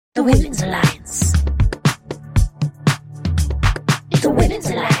The Women's Alliance. It's the Women's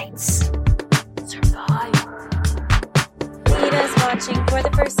Alliance. Survivor. Lita's watching for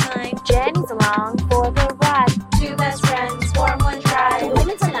the first time. Jenny's along for the ride. Two best friends form one tribe. The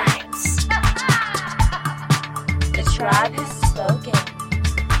Women's Alliance. The tribe has spoken.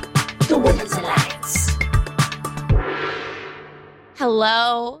 The Women's Alliance.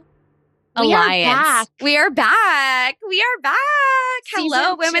 Hello, We are Alliance. back. We are back. Hello,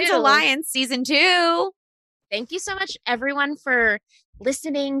 Season Women's 2. Alliance Season 2. Thank you so much, everyone, for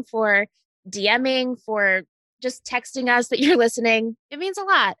listening, for DMing, for just texting us that you're listening. It means a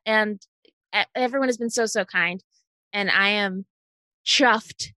lot. And everyone has been so kind. And I am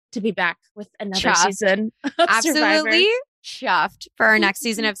chuffed to be back with another Chuffed. season of Absolutely Survivor. chuffed for our next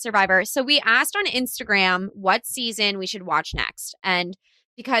season of Survivor. So we asked on Instagram what season we should watch next. And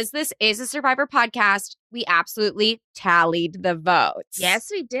because this is a Survivor podcast, we absolutely tallied the votes. Yes,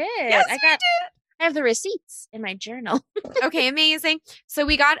 we did. Yes, I have the receipts in my journal. Okay, amazing. So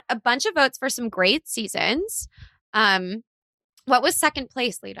we got a bunch of votes for some great seasons. What was second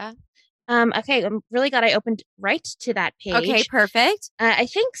place, Lita? Okay, I'm really glad I opened right to that page. Okay, perfect. I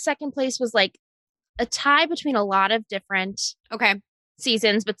think second place was like a tie between a lot of different Okay.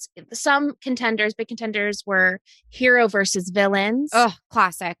 seasons, but some contenders, big contenders, were Hero versus Villains, Oh,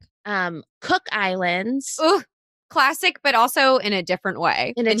 classic. Cook Islands, Oh, classic, but also in a different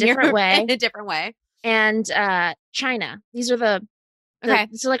way. In a different way. In a different way. and China. These are Okay.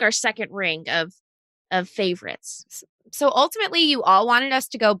 this is like our second ring of favorites. So ultimately, you all wanted us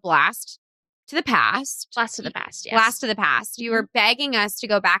to go blast to the past. Blast to the past, yes. Blast to the past. You were begging us to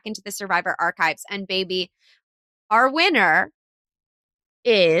go back into the Survivor archives. And baby, our winner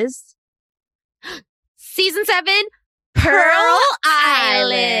is Season 7, Pearl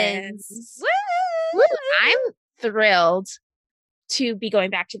Islands. Woo! I'm thrilled to be going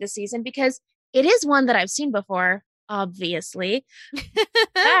back to this season because it is one that I've seen before, obviously.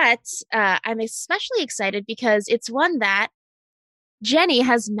 But I'm especially excited because it's one that Jenny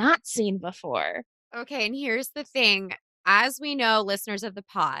has not seen before. Okay, and here's the thing. As we know, listeners of the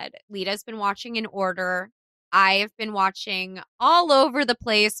pod, Lita's been watching in order. I've been watching all over the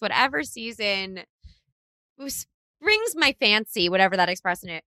place, whatever season brings my fancy, whatever that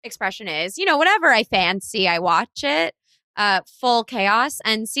expression is. You know, whatever I fancy, I watch it. Full chaos.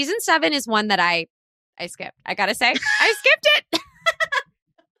 And season 7 is one that I skipped. I gotta say, I skipped it.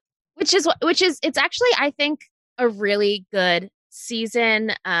 It's actually, I think, a really good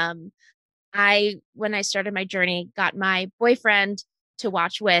season. When I started my journey, got my boyfriend to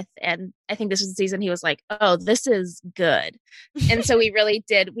watch with, and I think this was the season he was like, oh, this is good. And so we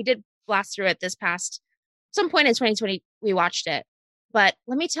did blast through it this past some point in 2020. We watched it, but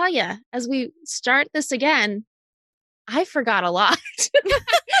let me tell you, as we start this again, I forgot a lot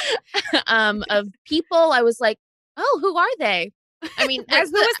of people. I was like, oh, who are they? I mean, Who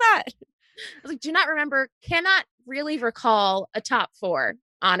was that? I was like, do not remember, cannot really recall a top 4,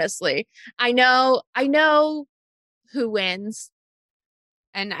 honestly. I know who wins.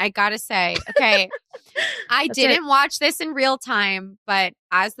 And I gotta say, okay, I That's didn't watch this in real time, but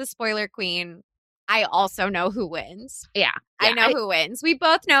as the spoiler queen, I also know who wins. Yeah. I know who wins. We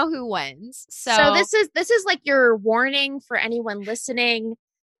both know who wins. So this is like your warning for anyone listening.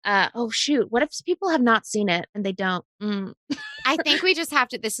 Oh shoot, what if people have not seen it and they don't? I think we just have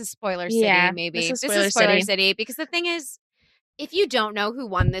to. This is spoiler city, Yeah, maybe. this is This is spoiler spoiler city. city because the thing is, if you don't know who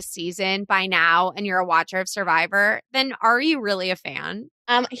won this season by now and you're a watcher of Survivor, then are you really a fan?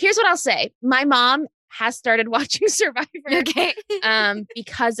 Here's what I'll say. My mom has started watching Survivor Okay.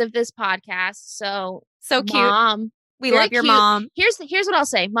 because of this podcast. So So cute. Mom, We very love your cute. mom. Here's what I'll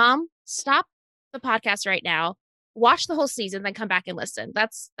say. Mom, stop the podcast right now. Watch the whole season, then come back and listen.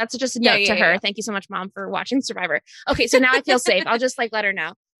 That's just a note to her. Yeah. Thank you so much, Mom, for watching Survivor. Okay, so now I feel safe. I'll just let her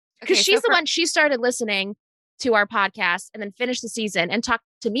know. Because Okay, she's so the one, she started listening to our podcast and then finished the season and talked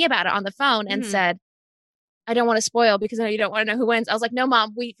to me about it on the phone and said, I don't want to spoil because I know you don't want to know who wins. I was like, no,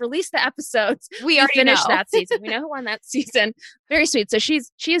 Mom, we released the episodes. We already finished know. that season. We know who won that season. Very sweet. So she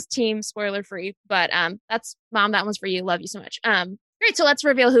is team spoiler free, but that's Mom. That one's for you. Love you so much. Great. So let's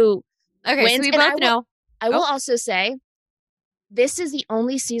reveal who Okay, wins. so we And both know. I will also say this is the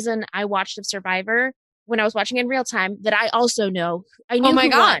only season I watched of Survivor when I was watching in real time that I also know. I knew my who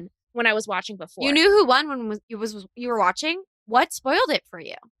God. won when I was watching before. You knew who won when you were watching? What spoiled it for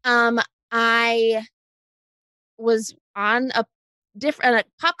you? I was on a different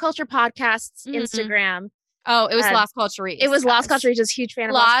pop culture podcast's Mhm. Instagram. Oh, it was Uh, Las Culturistas. It was Las Culturistas. Huge fan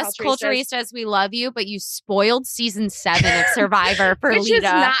of Las Las Culturistas, we love you, but you spoiled season 7 of Survivor for Which Lita. is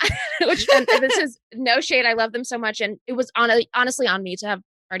not. And this is no shade. I love them so much, and it was honestly on me to have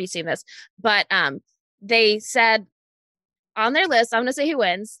already seen this, but they said on their list, I'm going to say who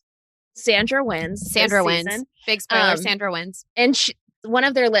wins. Sandra wins. Sandra this wins. season. Big spoiler, Sandra wins. And one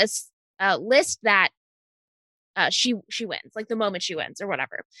of their lists list that she wins, like the moment she wins or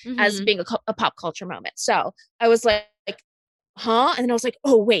whatever, as being a pop culture moment. So I was like, huh? And then I was like,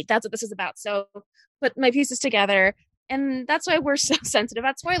 oh, wait, that's what this is about. So put my pieces together. And that's why we're so sensitive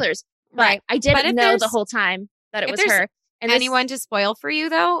about spoilers. But Right. I didn't know the whole time that it was her. And anyone to spoil for you,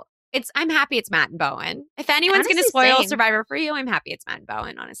 though, I'm happy it's Matt and Bowen. If anyone's going to Honestly, spoil same. Survivor for you, I'm happy it's Matt and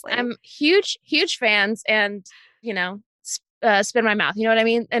Bowen, honestly. I'm huge fans and, spin my mouth. You know what I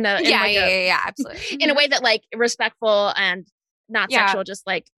mean? Yeah, absolutely. In a way that like respectful and not sexual, just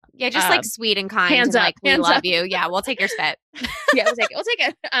like just like sweet and kind. Hands and up, like we hands love up. you. Yeah, we'll take your spit. Yeah, we'll take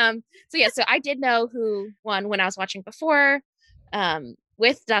it. So I did know who won when I was watching before,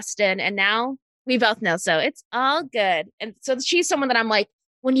 with Dustin, and now we both know. So it's all good. And so she's someone that I'm like,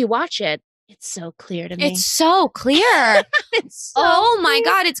 when you watch it, it's so clear to me. It's so clear. Oh my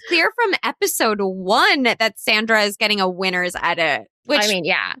God. It's clear from episode 1 that Sandra is getting a winner's edit, which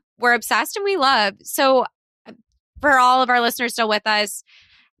we're obsessed and we love. So for all of our listeners still with us,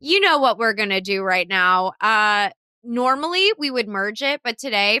 you know what we're going to do right now. Normally we would merge it, but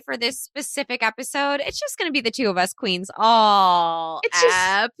today for this specific episode, it's just going to be the two of us queens all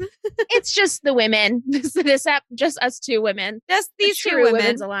it's just the women. This app, just us two women. Just these the two true women.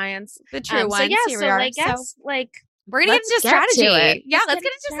 Women's Alliance. The true ones. So Here we are. I guess we're going to get into strategy. Yeah, let's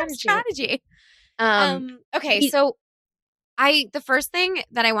get into some strategy. Okay, so the first thing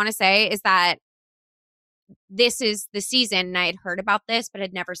that I want to say is that this is the season, and I had heard about this, but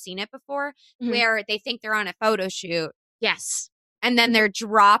had never seen it before, where they think they're on a photo shoot. Yes. And then they're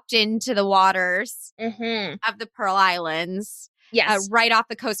dropped into the waters of the Pearl Islands. Yes. Right off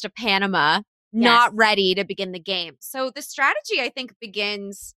the coast of Panama, not ready to begin the game. So the strategy, I think,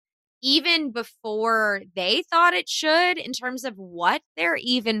 begins even before they thought it should in terms of what they're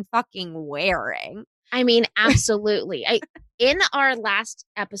even fucking wearing. I mean, absolutely. In our last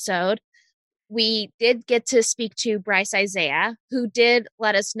episode, we did get to speak to Bryce Isaiah, who did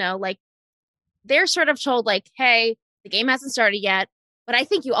let us know, like, they're sort of told, like, hey, the game hasn't started yet, but I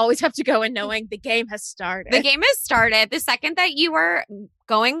think you always have to go in knowing the game has started. The game has started. The second that you are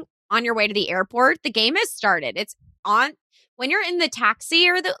going on your way to the airport, the game has started. It's on. When you're in the taxi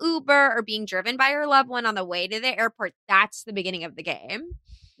or the Uber or being driven by your loved one on the way to the airport, that's the beginning of the game.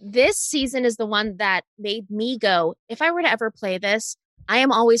 This season is the one that made me go, if I were to ever play this, I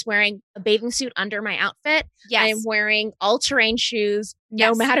am always wearing a bathing suit under my outfit. Yes. I am wearing all-terrain shoes,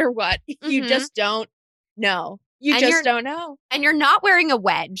 no matter what. You just don't know. You just don't know. And you're not wearing a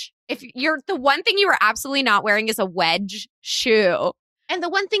wedge. If you're the one thing you are absolutely not wearing is a wedge shoe. And the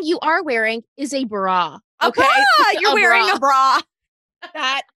one thing you are wearing is a bra. Okay. You're wearing a bra.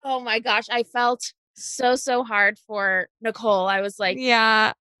 That, oh my gosh, I felt so hard for Nicole. I was like,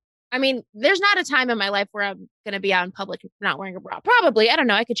 yeah. I mean, there's not a time in my life where I'm going to be out in public not wearing a bra. Probably. I don't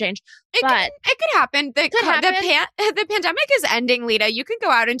know. I could change. It could happen. The pandemic is ending, Lita. You can go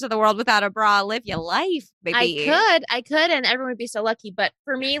out into the world without a bra, live your life, baby. I could, and everyone would be so lucky. But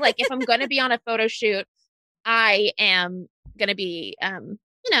for me, like, if I'm going to be on a photo shoot, I am going to be,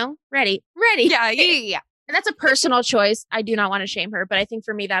 ready. Yeah. And that's a personal choice. I do not want to shame her, but I think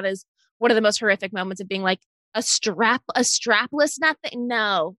for me, that is one of the most horrific moments of being like a strapless nothing.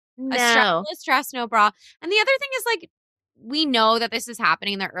 No. A strapless dress, no bra. And the other thing is, like, we know that this is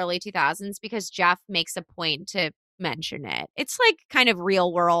happening in the early 2000s because Jeff makes a point to mention it. It's like kind of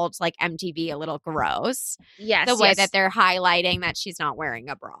real world, like MTV, a little gross. Yes. The way that they're highlighting that she's not wearing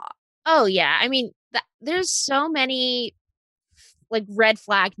a bra. Oh, yeah. I mean, there's so many like red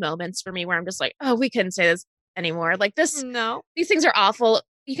flag moments for me where I'm just like, oh, we couldn't say this anymore. Like this. No. These things are awful.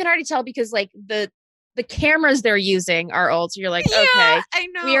 You can already tell because like the cameras they're using are old. So you're like, okay, I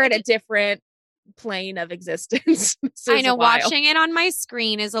know. We are at a different plane of existence. I know watching it on my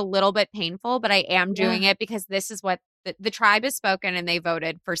screen is a little bit painful, but I am doing it because this is what the tribe has spoken and they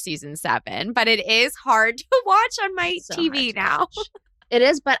voted for season 7. But it is hard to watch on my TV now. It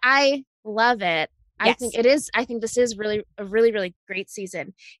is, but I love it. Yes. I think it is. I think this is really a really, really great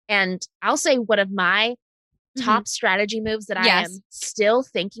season. And I'll say one of my top strategy moves that I am still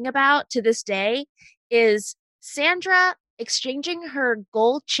thinking about to this day is Sandra exchanging her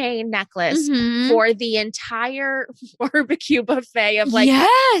gold chain necklace for the entire barbecue buffet of like,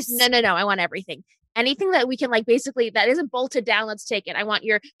 no, I want everything. Anything that we can like basically that isn't bolted down, let's take it. I want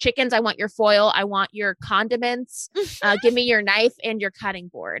your chickens, I want your foil, I want your condiments, give me your knife and your cutting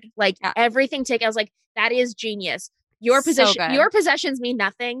board. Like everything take. I was like, that is genius. Your possessions mean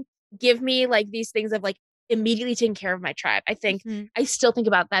nothing. Give me like these things of like, immediately taking care of my tribe. I think Mhm. I still think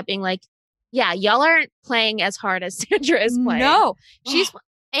about that being like, yeah, y'all aren't playing as hard as Sandra is playing. No, she's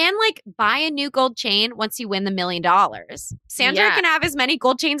and like buy a new gold chain once you win the $1 million. Sandra Yeah. can have as many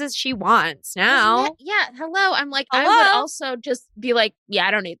gold chains as she wants now. Yeah, hello. I'm like, I Hello? would also just be like, yeah,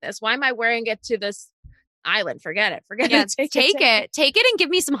 I don't need this. Why am I wearing it to this island? Forget it. Yeah, it. take it and give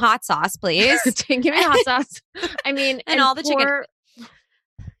me some hot sauce, please. Give me hot sauce. I mean, And all the chicken.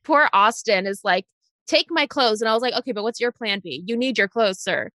 Poor Austin is like, take my clothes. And I was like, okay, but what's your plan B? You need your clothes,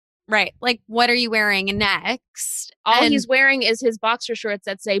 sir. Right. Like, what are you wearing next? All he's wearing is his boxer shorts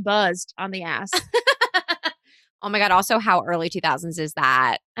that say buzzed on the ass. Oh my God. Also, how early 2000s is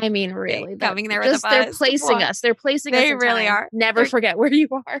that? I mean, really. Coming there with a They're buzz. placing us. They're placing us. They in really time. are. Never forget where you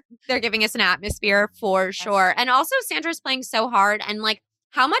are. They're giving us an atmosphere for sure. And also, Sandra's playing so hard. And like,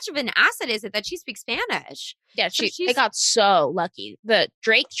 how much of an asset is it that she speaks Spanish? Yeah, So they got so lucky. The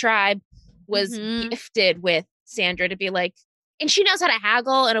Drake tribe was gifted with Sandra to be like, and she knows how to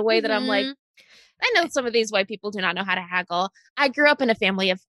haggle in a way that I'm like, I know some of these white people do not know how to haggle. I grew up in a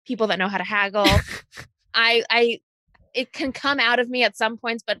family of people that know how to haggle. It can come out of me at some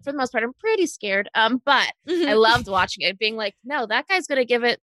points, but for the most part, I'm pretty scared. But I loved watching it, being like, no, that guy's gonna give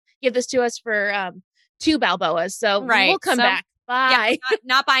this to us for 2 Balboas. So we'll come back. Bye. Yeah,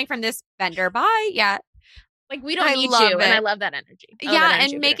 not buying from this vendor. Bye. Yeah. Like we don't need you. And I love that energy.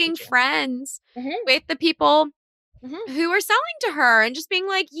 And making friends with the people who are selling to her and just being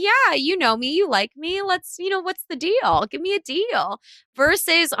like, yeah, you know me, you like me. Let's, what's the deal? Give me a deal.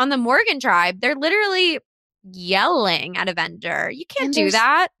 Versus on the Morgan tribe, they're literally yelling at a vendor. You can't do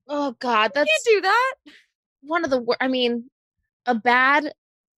that. Oh God, you can't do that. One of the I mean, a bad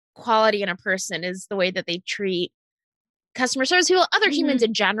quality in a person is the way that they treat customer service people, other humans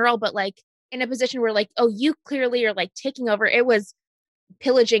in general, but like in a position where like, oh, you clearly are like taking over. It was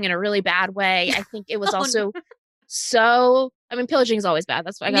pillaging in a really bad way. I think it was also pillaging is always bad.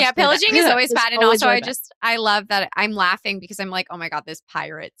 That's why pillaging is always bad. And also I love that I'm laughing because I'm like, oh my God, this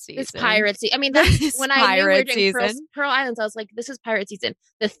pirate season. This pirate season. I mean, that's when I knew we were doing Pearl Islands, I was like, this is pirate season.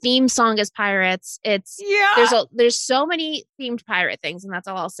 The theme song is pirates. There's so many themed pirate things, and that's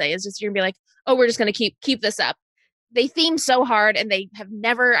all I'll say is just you're gonna be like, oh, we're just gonna keep this up. They theme so hard, and they have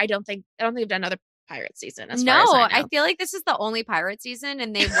never. I don't think they've done another pirate season. As far as I know. I feel like this is the only pirate season,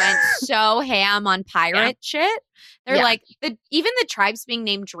 and they went so ham on pirate shit. They're like even the tribes being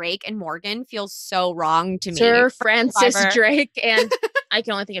named Drake and Morgan feels so wrong to me. Sir Francis Drake, and I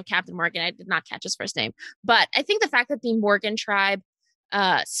can only think of Captain Morgan. I did not catch his first name, but I think the fact that the Morgan tribe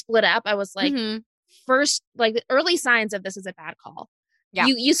split up, I was like, first, like the early signs of this is a bad call. Yeah,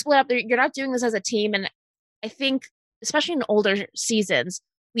 you split up. You're not doing this as a team, and I think especially in older seasons,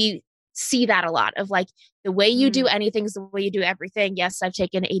 we see that a lot of like the way you do anything is the way you do everything. Yes, I've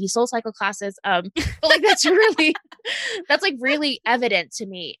taken 80 soul cycle classes. But like that's like really evident to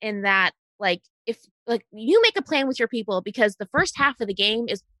me in that like if like you make a plan with your people because the first half of the game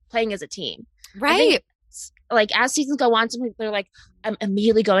is playing as a team. Right. Like as seasons go on, some people are like, I'm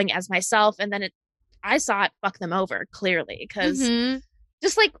immediately going as myself. And then I saw it fuck them over clearly because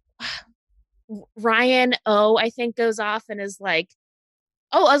just like Ryan O, I think goes off and is like,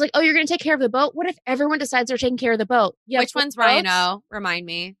 oh, I was like, oh, you're going to take care of the boat? What if everyone decides they're taking care of the boat? Which one's Ryan O? Remind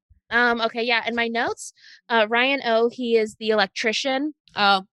me. Okay, yeah. In my notes, Ryan O, he is the electrician.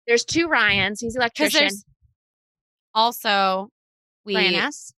 Oh. There's 2 Ryans. He's the electrician. Also, Ryan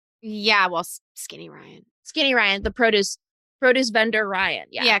S? Yeah, well, Skinny Ryan. Skinny Ryan, the produce vendor Ryan.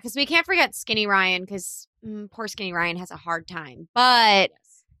 Yeah. Yeah, because we can't forget Skinny Ryan because poor Skinny Ryan has a hard time. But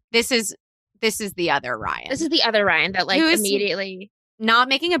this is the other Ryan. This is the other Ryan that like immediately... Not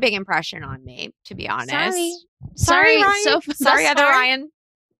making a big impression on me, to be honest. Sorry, Ryan. Sorry, other Ryan.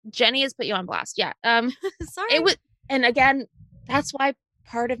 Jenny has put you on blast. Yeah. Sorry. It was, and again, that's why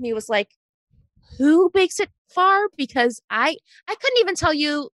part of me was like, who makes it far? Because I couldn't even tell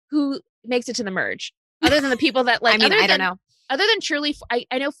you who makes it to the merge, other than the people that like. I don't know. Other than truly, I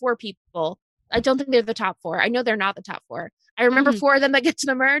know 4 people. I don't think they're the top 4. I know they're not the top 4. I remember 4 of them that get to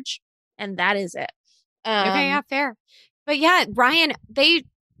the merge, and that is it. Okay, yeah, fair. But yeah, Ryan, the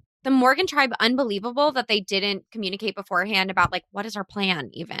Morgan tribe, unbelievable that they didn't communicate beforehand about like, what is our plan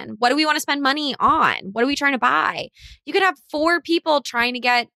even? What do we want to spend money on? What are we trying to buy? You could have 4 people trying to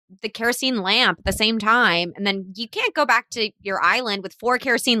get the kerosene lamp at the same time. And then you can't go back to your island with 4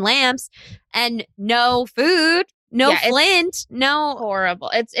 kerosene lamps and no food, no flint, no.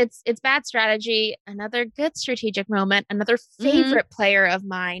 Horrible. It's bad strategy. Another good strategic moment. Another favorite player of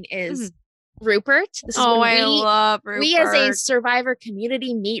mine is Rupert. This is I love Rupert. We as a Survivor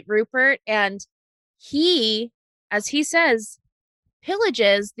community meet Rupert, and he, as he says,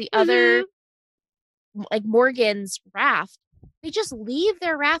 pillages the other like Morgan's raft, they just leave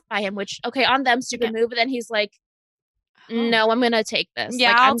their raft by him, which okay, on them, stupid move. But then he's like, no, I'm gonna take this.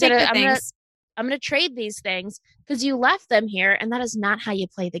 Yeah, like I'll take the things. I'm gonna trade these things because you left them here, and that is not how you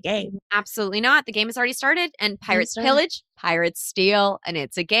play the game. Absolutely not. The game has already started, and pirates started. pillage, pirates steal, and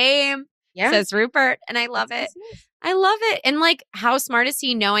it's a game. Yeah, Says Rupert, and I love it. I love it. And like, how smart is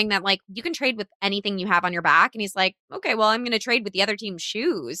he knowing that like you can trade with anything you have on your back? And he's like, okay, well, I'm going to trade with the other team's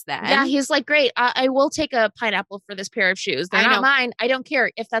shoes then. Yeah, he's like, great. I will take a pineapple for this pair of shoes. They're not mine. I don't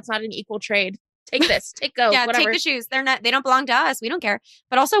care if that's not an equal trade. Take this. Take go. Yeah, whatever. Take the shoes. They don't belong to us. We don't care.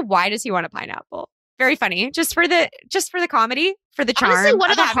 But also, why does he want a pineapple? Very funny. Just for the comedy, for the charm. Honestly,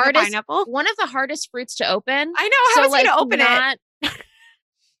 one of the hardest fruits to open. I know. How is he going to open not it?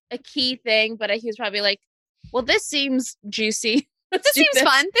 A key thing, but he was probably like, well, this seems juicy. This seems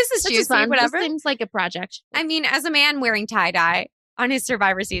fun. This is juicy. Fun. Whatever. This seems like a project. I mean, as a man wearing tie-dye on his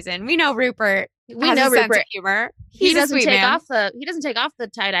Survivor season, we know Rupert. Sense of humor. He doesn't take off the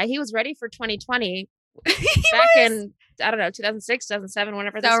tie-dye. He was ready for 2020 back in, I don't know, 2006, 2007,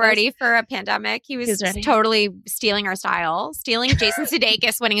 whenever this was. Ready for a pandemic. He was totally stealing our style, stealing Jason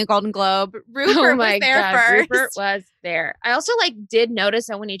Sudeikis winning a Golden Globe. Rupert was there first. Rupert was there. I also did notice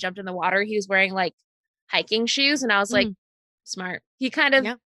that when he jumped in the water, he was wearing hiking shoes, and I was like, smart. He kind of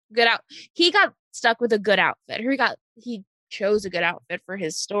good out. He got stuck with a good outfit. He chose a good outfit for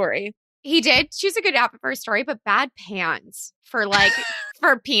his story. He did choose a good outfit for his story, but bad pants for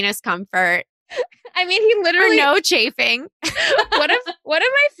for penis comfort. I mean, he literally no chafing. One of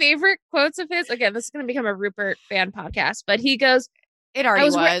my favorite quotes of his. Again, this is going to become a Rupert fan podcast, but he goes, "It already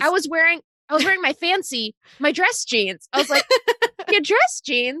was. I was wearing my dress jeans. I was like, your dress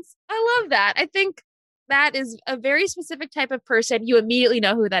jeans. I love that. I think that is a very specific type of person. You immediately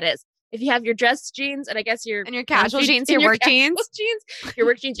know who that is. If you have your dress jeans, and I guess your casual jeans, your work jeans, your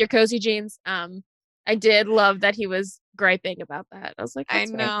work jeans, your cozy jeans. I did love that he was griping about that. I was like, I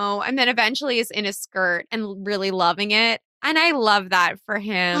know. And then eventually is in a skirt and really loving it. And I love that for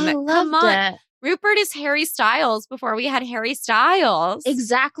him. I loved it. Rupert is Harry Styles before we had Harry Styles.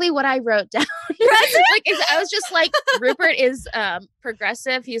 Exactly what I wrote down. I was just like, Rupert is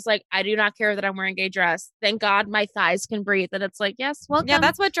progressive. He's like, I do not care that I'm wearing a dress. Thank God my thighs can breathe. And it's like, yes, welcome. Yeah,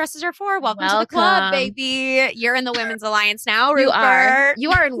 that's what dresses are for. Welcome to the club, baby. You're in the Women's Alliance now, Rupert. You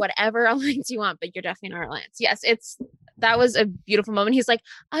are in whatever alliance you want, but you're definitely in our alliance. Yes, that was a beautiful moment. He's like,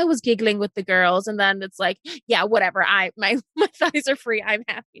 I was giggling with the girls. And then it's like, yeah, whatever. My thighs are free. I'm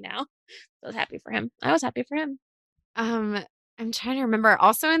happy now. I was happy for him. I'm trying to remember.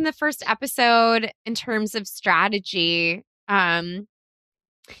 Also in the first episode, in terms of strategy,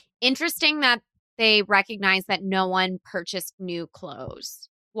 interesting that they recognized that no one purchased new clothes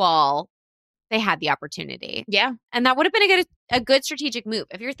while they had the opportunity. Yeah. And that would have been a good strategic move.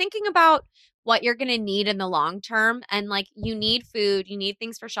 If you're thinking about what you're going to need in the long term, and you need food, you need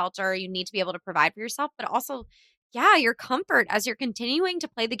things for shelter, you need to be able to provide for yourself, but also your comfort as you're continuing to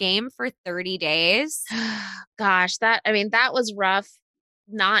play the game for 30 days. Gosh, that was rough.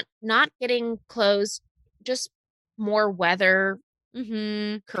 Not getting clothes, just more weather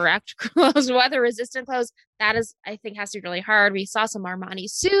correct clothes, weather resistant clothes. That is, I think, has to be really hard. We saw some Armani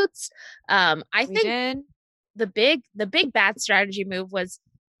suits. I think the big bad strategy move was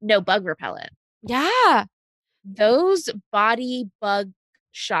no bug repellent. Yeah. Those body bug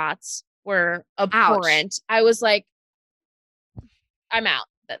shots were abhorrent. Ouch. I was like, I'm out.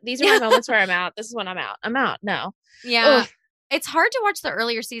 These are my moments where I'm out. This is when I'm out. I'm out. No. Yeah. Ugh. It's hard to watch the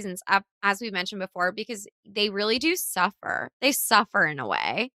earlier seasons up, as we mentioned before, because they really do suffer. They suffer in a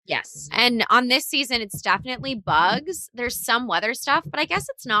way. Yes. And on this season, it's definitely bugs. There's some weather stuff, but I guess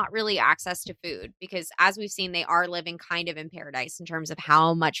it's not really access to food because as we've seen, they are living kind of in paradise in terms of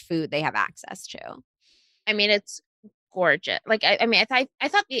how much food they have access to. I mean, it's gorgeous. I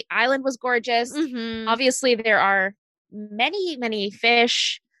thought the island was gorgeous. Mm-hmm. Obviously, there are many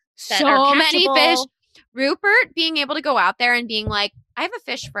fish. So many fish. Rupert being able to go out there and being like, I have a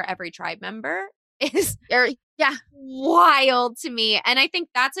fish for every tribe member is wild to me. And I think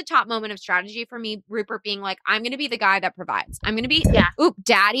that's a top moment of strategy for me. Rupert being like, I'm going to be the guy that provides. I'm going to be,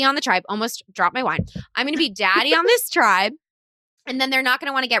 daddy on the tribe. Almost dropped my wine. I'm going to be daddy on this tribe. And then they're not going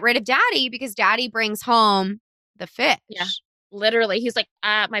to want to get rid of daddy because daddy brings home the fish. Yeah, literally. He's like,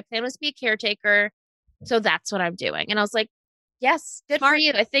 my plan was to be a caretaker. So that's what I'm doing. And I was like, yes, good for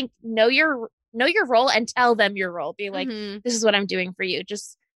you. I think know your role and tell them your role. Be like, this is what I'm doing for you.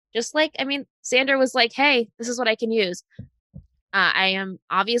 Just like, Sandra was like, hey, this is what I can use. I am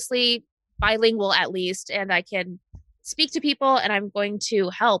obviously bilingual at least, and I can speak to people and I'm going to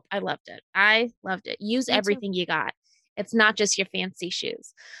help. I loved it. Use everything you got. It's not just your fancy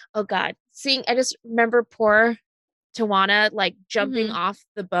shoes. Oh God. I just remember poor Tawana like jumping Mhm. off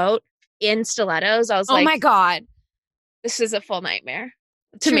the boat in stilettos. I was Oh like, my God. this is a full nightmare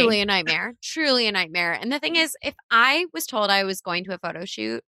to Truly me. a nightmare. Truly a nightmare. And the thing is, if I was told I was going to a photo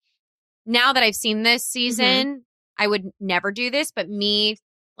shoot, now that I've seen this season, I would never do this. But me,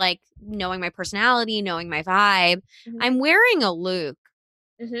 like knowing my personality, knowing my vibe, Mhm. I'm wearing a Luke.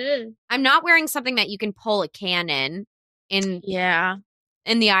 Mm-hmm. I'm not wearing something that you can pull a cannon in Yeah.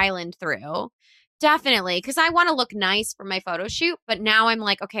 the island through. Definitely, because I want to look nice for my photo shoot. But now I'm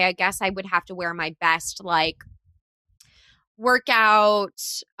like, okay, I guess I would have to wear my best like workout,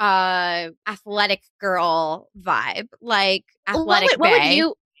 athletic girl vibe, like Well, athletic what would bae.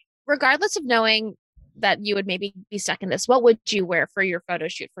 you, regardless of knowing that you would maybe be stuck in this, what would you wear for your photo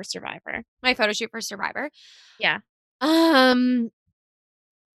shoot for Survivor? My photo shoot for Survivor. Yeah. Um,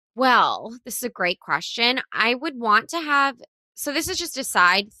 well, this is a great question. I would want to have, so this is just a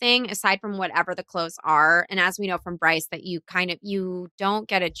side thing aside from whatever the clothes are. And as we know from Bryce, that you don't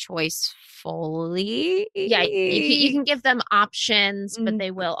get a choice fully. Yeah, you can give them options, but Mm,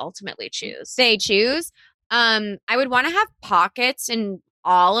 they will ultimately choose. They choose. I would want to have pockets in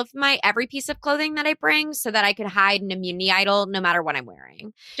all of my every piece of clothing that I bring so that I could hide an immunity idol no matter what I'm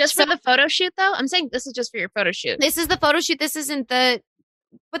wearing. Just So for the photo shoot, though? I'm saying this is just for your photo shoot. this is the photo shoot. This isn't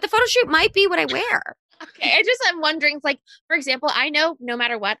but the photo shoot might be what I wear. Okay, I'm wondering, like, for example, I know no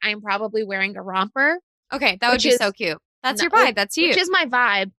matter what, I'm probably wearing a romper, Okay, that would which be is so cute. That's not, your vibe. That's you. which is my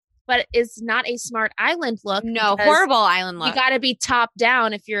vibe, but is not a smart island look No, because horrible island you look. got to be top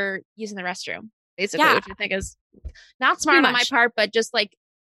down if you're using the restroom, basically, Yeah. which I think is not smart Too on my much. part, but just like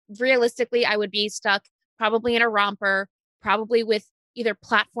realistically, I would be stuck probably in a romper, probably with either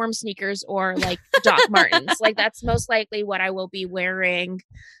platform sneakers or like Doc Martens. Like that's most likely what I will be wearing.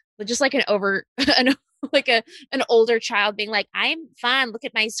 Just like like an older child being like, I'm fine, look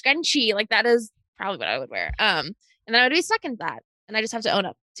at my scrunchie. Like that is probably what I would wear. And then I would be stuck in that. And I just have to own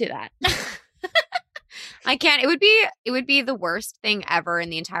up to that. I can't. It would be the worst thing ever in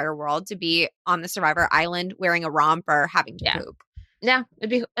the entire world to be on the Survivor Island wearing a romper having to Yeah. poop. Yeah. It'd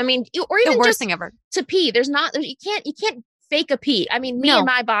be, I mean, or The even worst just thing ever. to pee. You can't fake a pee. I mean, me No. and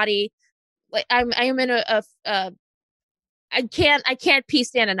my body, like I am in I can't pee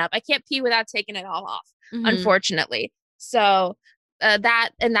standing up. I can't pee without taking it all off, Mhm. unfortunately. So that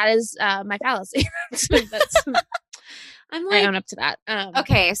is my fallacy. That's I'm I like, own up to that.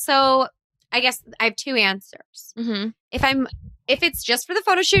 okay, so I guess I have two answers. Mhm. If it's just for the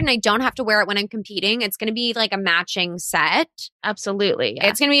photo shoot and I don't have to wear it when I'm competing, it's going to be like a matching set. Absolutely. Yeah.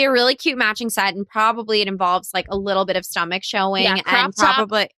 It's going to be a really cute matching set, and probably it involves like a little bit of stomach showing Yeah, crop and top.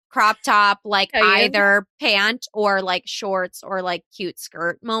 probably crop top, like Oh, yeah. either pant or like shorts or like cute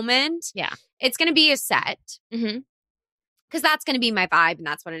skirt moment. Yeah. It's going to be a set Mm-hmm. because that's going to be my vibe and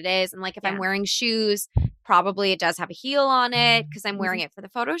that's what it is. And like if I'm Yeah. wearing shoes, probably it does have a heel on it because I'm wearing it for the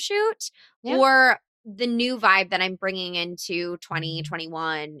photo shoot. Yeah. Or the new vibe that I'm bringing into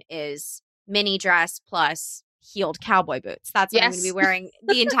 2021 is mini dress plus heeled cowboy boots. That's what I'm going to be Yes. wearing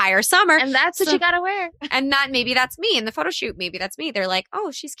the entire summer. And that's what So- you gotta wear. And that maybe that's me in the photo shoot. Maybe that's me. They're like,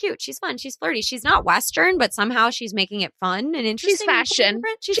 oh, she's cute. She's fun. She's flirty. She's not Western, but somehow she's making it fun and interesting. She's and fashion.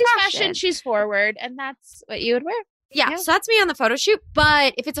 different. She's fashion. She's forward, and that's what you would wear. Yeah, Yeah. so that's me on the photo shoot.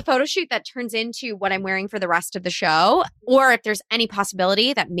 But if it's a photo shoot that turns into what I'm wearing for the rest of the show, or if there's any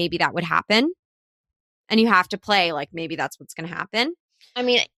possibility that maybe that would happen, and you have to play like maybe that's what's going to happen. I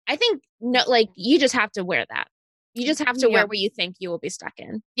mean, I think no, like you just have to wear that. You just have to Yeah. wear what you think you will be stuck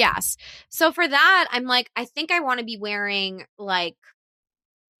in. Yes. So for that, I'm like, I think I want to be wearing like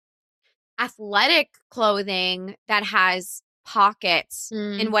athletic clothing that has pockets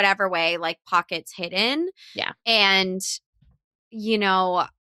in whatever way, like pockets hidden. Yeah. And, you know,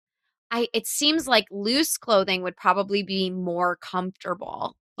 it seems like loose clothing would probably be more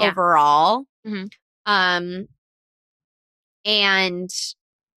comfortable Yeah. overall. Mhm. And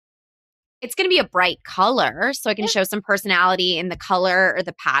it's going to be a bright color, so I can Yeah. show some personality in the color or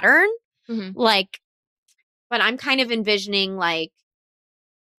the pattern. Mhm. Like, but I'm kind of envisioning like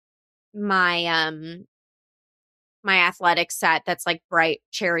my my athletic set that's like bright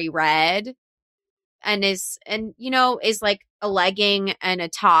cherry red and is like a legging and a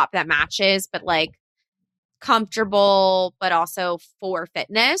top that matches, but like comfortable, but also for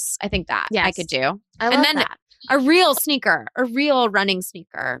fitness. I think that I Yes. could do. I love And then that. a real sneaker, a real running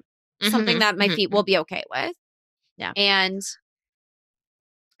sneaker, something Mhm, that my mhm, feet will be okay with. Yeah. And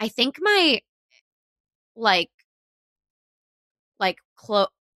I think my like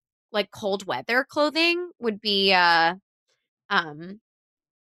cold weather clothing would be oh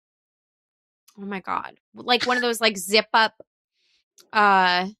my god, like one of those like zip up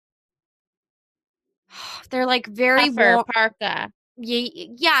They're like very Puffer, warm. parka.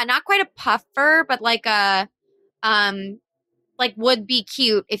 Yeah, not quite a puffer, but like a like would be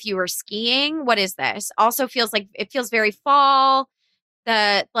cute if you were skiing. What is this? Also feels like it feels very fall.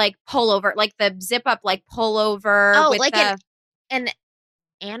 The like pullover, like the zip up like pullover Oh, with like the an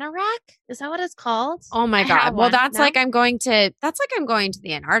anorak? Is that what it's called? oh my I have god. Well, one. that's No? like I'm going to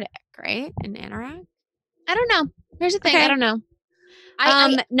the Antarctic, right? An anorak. I don't know. Here's the thing. Okay. I don't know.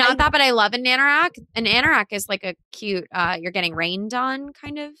 I Not that, but I love an anorak. An anorak is like a cute. You're getting rained on,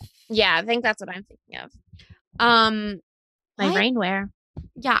 kind of. yeah, I think that's what I'm thinking of. My What? rainwear.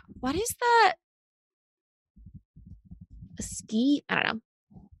 Yeah. What is that? A ski? I don't know.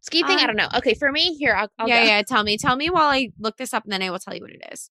 Ski thing? I don't know. Okay, for me, here, I'll go. Yeah. Tell me while I look this up, and then I will tell you what it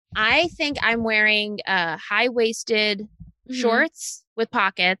is. I think I'm wearing high-waisted shorts with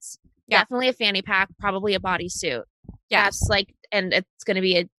pockets. Yeah. Definitely a fanny pack, probably a bodysuit. Yes. That's like, and it's gonna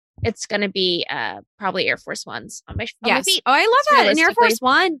be probably Air Force Ones on my Yes. feet. Oh, I love that. An Air Realistically. Force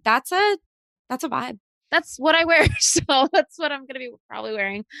One. That's a vibe. That's what I wear, so that's what I'm gonna be probably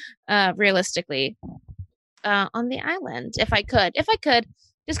wearing, realistically, on the island if I could,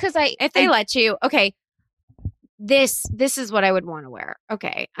 just because If they let you. Okay. This is what I would want to wear.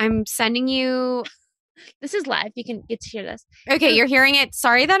 Okay. I'm sending you. this is live. You can get to hear this. Okay, you're hearing it.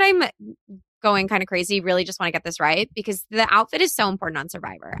 Sorry that I'm going kind of crazy. Really just want to get this right because the outfit is so important on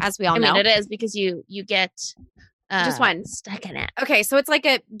Survivor, as we all I mean, know. it is because you get Just one. stuck in it. Okay, so it's like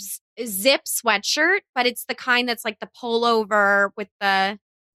a zip sweatshirt, but it's the kind that's like the pullover with the.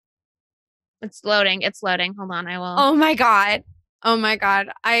 It's loading. Hold on, I will. Oh my god.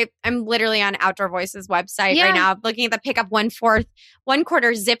 I'm literally on Outdoor Voices website Yeah. right now, looking at the pickup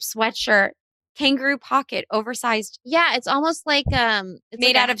 1/4 zip sweatshirt, kangaroo pocket, oversized, Yeah, it's almost like it's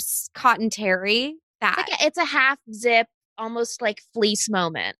made like out of cotton terry. That it's a half zip, almost like fleece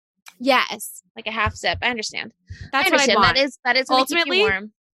moment, yes, like a half zip. I understand. that's I what I understand. want. That is gonna keep Ultimately, you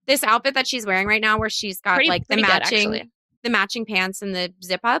warm. This outfit that she's wearing right now, where she's got like Pretty good, actually. the matching pants and the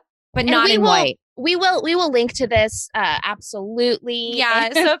zip up, but And not in white. We will link to this absolutely. Yeah.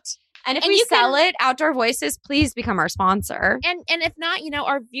 So, and if and we you sell it, Outdoor Voices, please become our sponsor. and if not,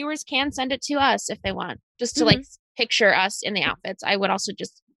 our viewers can send it to us if they want, just to like picture us in the outfits. I would also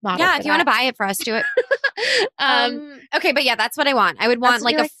just model. Yeah, if you want to buy it for us, do it. Okay, but yeah, that's what I want. I would want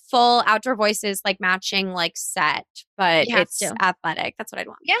like a full Outdoor Voices like matching like set, but it's athletic. That's what I'd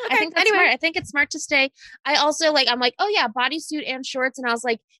want. Yeah, okay. I think that's smart. I think it's smart to stay. I also I'm like, oh yeah, bodysuit and shorts, and I was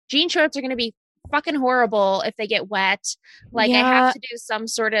like, jean shorts are gonna be fucking horrible if they get wet. Like I have to do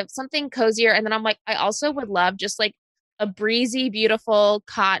something cozier, and then I'm like, I also would love just like a breezy, beautiful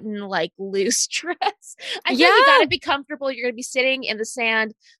cotton like loose dress. I feel like you gotta be comfortable. You're gonna be sitting in the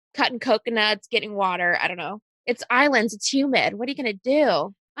sand, cutting coconuts, getting water. I don't know. It's islands. It's humid. What are you gonna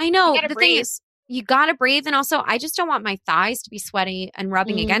do? I know. The thing is, you gotta breathe, and also I just don't want my thighs to be sweaty and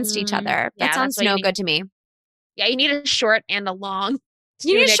rubbing against each other. That sounds no good to me. Yeah, you need a short and a long.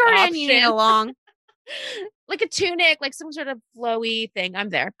 You need a short and you need a long. Like a tunic, like some sort of flowy thing. I'm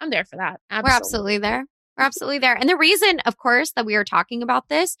there for that. Absolutely. We're absolutely there. And the reason, of course, that we are talking about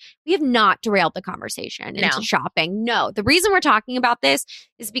this, we have not derailed the conversation into shopping. No, the reason we're talking about this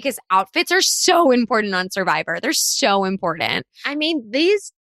is because outfits are so important on Survivor. They're so important. I mean,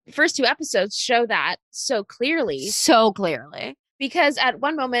 these first 2 episodes show that so clearly. Because at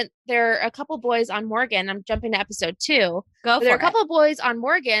one moment, there are a couple boys on Morgan. I'm jumping to episode 2. There are a couple boys on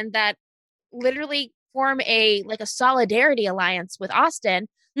Morgan that literally form a solidarity alliance with Austin,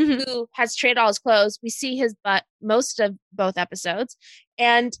 who has traded all his clothes. We see his butt most of both episodes.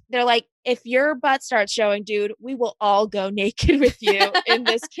 And they're like, if your butt starts showing, dude, we will all go naked with you in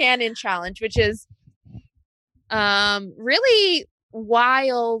this cannon challenge, which is really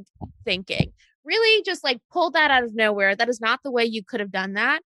wild thinking. Really just like pulled that out of nowhere. That is not the way you could have done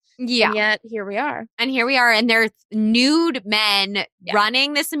that. Yeah. And yet here we are. And there's nude men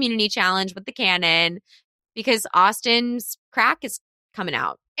running this immunity challenge with the cannon because Austin's crack is coming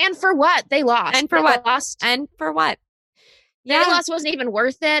out. And for what? They lost. And for what? Their loss wasn't even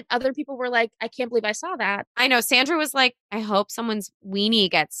worth it. Other people were like, I can't believe I saw that. I know. Sandra was like, I hope someone's weenie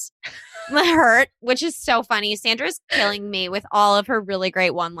gets hurt, which is so funny. Sandra's killing me with all of her really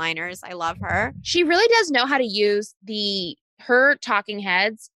great one-liners. I love her. She really does know how to use her talking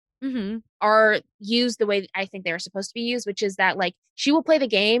heads are used the way I think they're supposed to be used, which is that like she will play the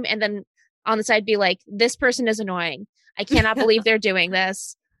game and then on the side be like, this person is annoying. I cannot believe they're doing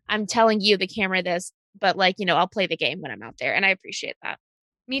this. I'm telling you, the camera, this, but I'll play the game when I'm out there. And I appreciate that.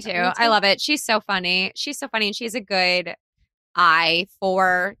 Me too. I love it. She's so funny. And she has a good eye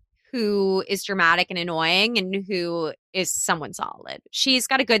for who is dramatic and annoying and who is someone solid. She's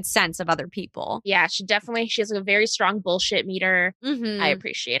got a good sense of other people. Yeah, she has a very strong bullshit meter. Mm-hmm. I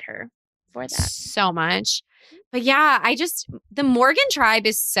appreciate her for that. So much. But yeah, the Morgan tribe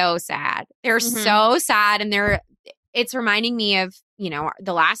is so sad. They're so sad. And it's reminding me of,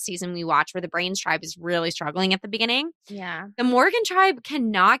 the last season we watched where the Brains tribe is really struggling at the beginning. Yeah. The Morgan tribe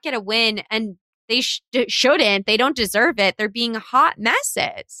cannot get a win, and they shouldn't. They don't deserve it. They're being hot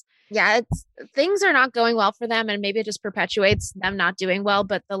messes. Yeah, things are not going well for them, and maybe it just perpetuates them not doing well.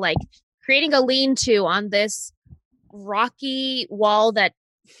 But the creating a lean-to on this rocky wall that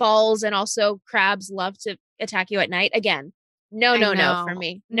falls, and also crabs love to attack you at night. Again, no for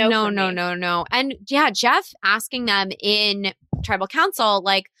me. No. And yeah, Jeff asking them in tribal council,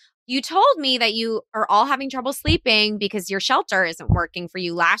 like, you told me that you are all having trouble sleeping because your shelter isn't working for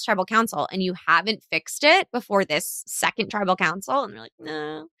you last tribal council, and you haven't fixed it before this second tribal council. And they're like,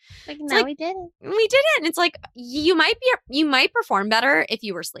 no. We didn't. We didn't. And it's like, you might perform better if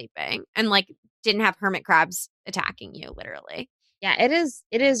you were sleeping and didn't have hermit crabs attacking you, literally. Yeah, it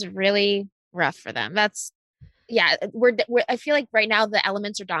is really rough for them. I feel like right now the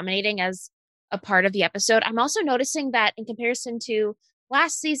elements are dominating as a part of the episode. I'm also noticing that in comparison to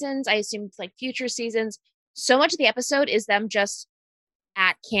last seasons, I assume it's future seasons, so much of the episode is them just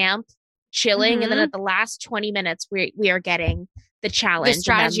at camp chilling, and then at the last 20 minutes we are getting the challenge, the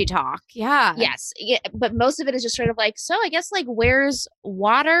strategy talk. Yeah. Yes. Yeah, but most of it is just sort of so I guess where's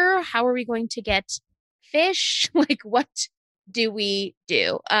water? How are we going to get fish? What do we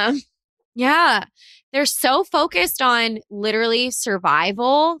do? Yeah. They're so focused on literally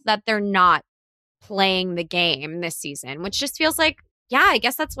survival that they're not playing the game this season, which just feels like, yeah, I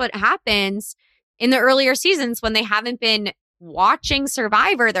guess that's what happens in the earlier seasons when they haven't been watching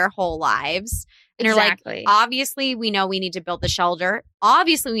Survivor their whole lives. And exactly. They're obviously, we know we need to build the shelter.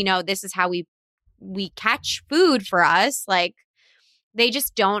 Obviously, we know this is how we catch food for us. They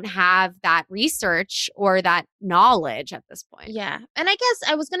just don't have that research or that knowledge at this point. Yeah. And I guess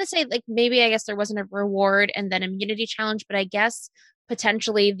I was going to say, maybe I guess there wasn't a reward and then immunity challenge, but I guess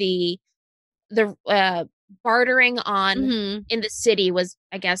potentially the bartering on in the city was,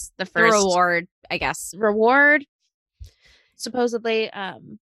 I guess, the first reward, I guess. Reward, supposedly.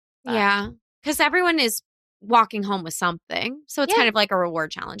 Yeah. Because everyone is walking home with something. So it's kind of like a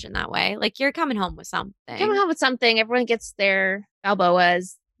reward challenge in that way. You're coming home with something. Everyone gets their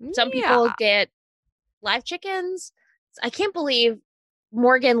Balboas. Some people get live chickens. I can't believe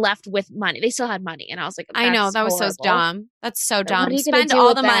Morgan left with money. They still had money. And I was like, I know, that was so dumb. That's so dumb. Spend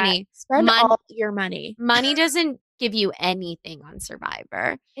all the money. Spend all your money. Money doesn't give you anything on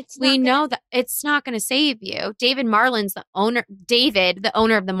Survivor. We know that it's not going to save you. David, the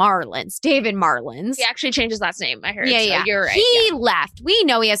owner of the Marlins. David Marlins. He actually changed his last name, I heard. Yeah. So you're right. He left. We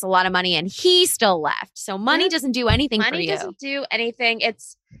know he has a lot of money and he still left. So money doesn't do anything for you. Money doesn't do anything. It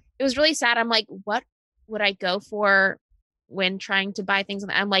was really sad. I'm like, what would I go for when trying to buy things?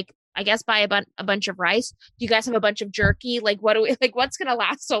 I'm like, I guess buy a bunch of rice. Do you guys have a bunch of jerky? What do we what's going to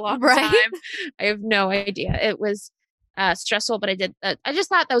last a long time? I have no idea. It was stressful, but I just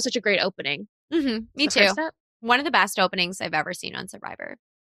thought that was such a great opening. Me too. One of the best openings I've ever seen on Survivor.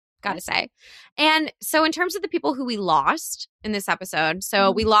 Gotta say. And so in terms of the people who we lost in this episode, so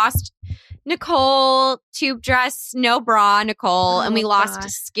we lost Nicole, tube dress, no bra Nicole, and we lost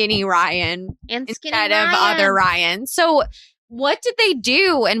skinny Ryan instead of other Ryan. So what did they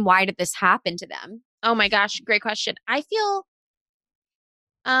do and why did this happen to them? Oh my gosh, great question. I feel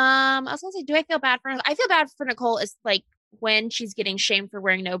I was gonna say, do I feel bad for her? I feel bad for Nicole is when she's getting shamed for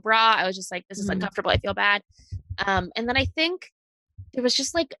wearing no bra. I was just like, this is uncomfortable. I feel bad. And then I think there was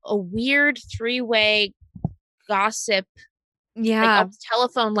just a weird 3-way gossip, a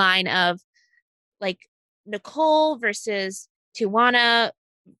telephone line of Nicole versus Tijuana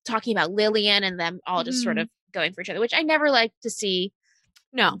talking about Lillian and them all just sort of going for each other, which I never like to see.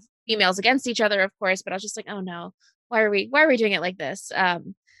 No females against each other, of course, but I was just like, oh no, why are we doing it like this?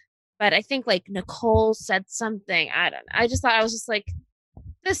 But I think Nicole said something. I don't know. I just thought, I was just like,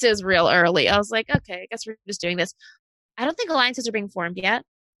 this is real early. I was like, okay, I guess we're just doing this. I don't think alliances are being formed yet.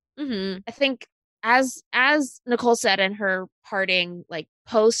 I think as Nicole said in her parting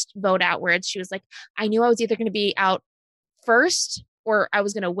post vote out words, she was like, I knew I was either going to be out first or I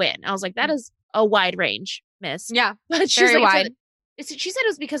was going to win. I was like, that is a wide range, miss. Yeah, but she's very wide. She said it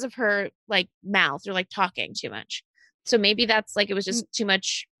was because of her mouth or talking too much. So maybe that's it was just too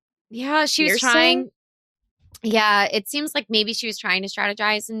much. Yeah, she was trying. Yeah, it seems like maybe she was trying to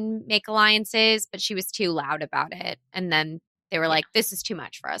strategize and make alliances, but she was too loud about it. And then they were like, this is too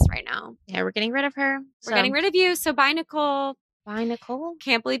much for us right now. Yeah, we're getting rid of her. We're getting rid of you. So bye, Nicole. Bye, Nicole.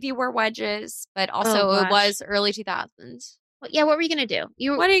 Can't believe you wore wedges, but also Oh, it gosh. was early 2000s. Well, yeah, what were you gonna do?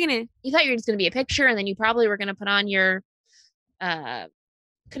 What are you going to You thought you were just gonna be a picture, and then you probably were gonna put on your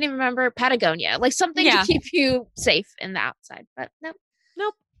couldn't even remember Patagonia, like something Yeah. to keep you safe in the outside. But no,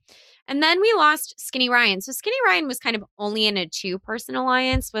 Nope. And then we lost Skinny Ryan. So Skinny Ryan was kind of only in a 2-person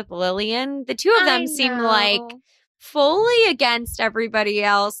alliance with Lillian. The two of them seemed like fully against everybody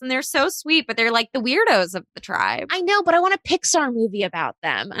else. And they're so sweet, but they're like the weirdos of the tribe. I know, but I want a Pixar movie about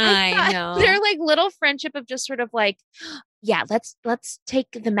them. I thought know. They're like little friendship of just sort of like, yeah, let's take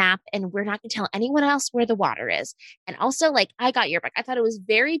the map and we're not gonna tell anyone else where the water is. And also, like, I got your back. I thought it was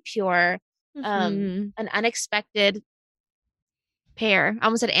very pure, Mhm. an unexpected pair. I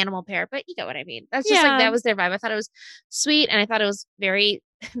almost said animal pair, but you get what I mean. That's just like Yeah. that was their vibe. I thought it was sweet, and I thought it was very,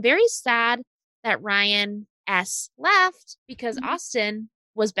 very sad that Ryan S left because Mhm. Austin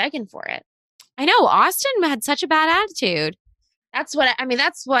was begging for it. I know. Austin had such a bad attitude. That's what I mean.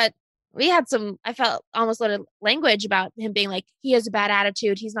 That's what we had some. I felt almost a little language about him being like he has a bad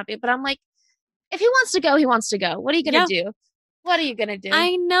attitude. He's not. But I'm like, if he wants to go, he wants to go. What are you gonna do? What are you gonna do?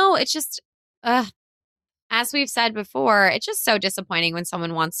 I know. It's just, as we've said before, it's just so disappointing when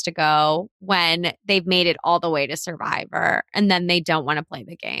someone wants to go when they've made it all the way to Survivor and then they don't want to play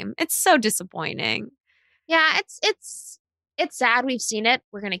the game. It's so disappointing. Yeah, it's sad. We've seen it.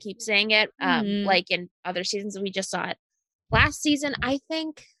 We're gonna keep seeing it. Mhm. Like in other seasons, we just saw it last season. I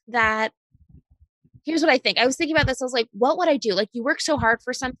think that here's what I think. I was thinking about this. I was like, what would I do? Like, you work so hard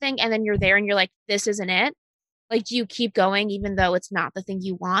for something, and then you're there, and you're like, this isn't it. Like, do you keep going even though it's not the thing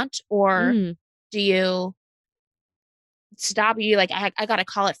you want, or Mm. do you stop? You like, I got to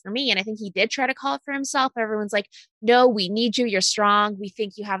call it for me, and I think he did try to call it for himself. Everyone's like, no, we need you. You're strong. We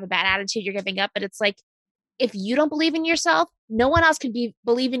think you have a bad attitude. You're giving up, but it's like, if you don't believe in yourself, no one else can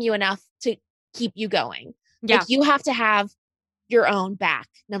believe in you enough to keep you going. Yeah. Like, you have to have your own back,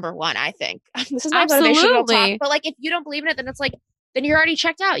 number one, I think. This is my motivational Absolutely. talk, but like, if you don't believe in it, then it's like, then you're already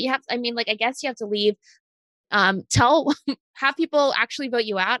checked out. You have, I mean, like, I guess you have to leave. Have people actually vote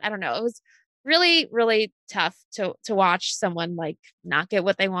you out. I don't know. It was really, really tough to watch someone like not get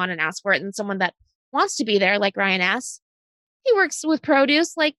what they want and ask for it, and someone that wants to be there, like Ryan S. He works with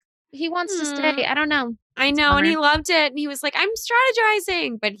produce, like he wants to stay. I don't know. I know, and he loved it, and he was like, I'm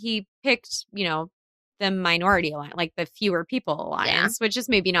strategizing, but he picked, the minority alliance, like the fewer people alliance, which is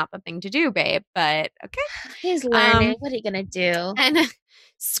maybe not the thing to do, babe, but okay. He's learning. What are you gonna do? And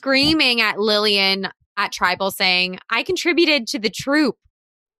screaming at Lillian at Tribal saying, I contributed to the troop.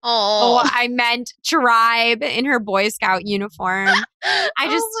 Oh, I meant tribe in her Boy Scout uniform. Oh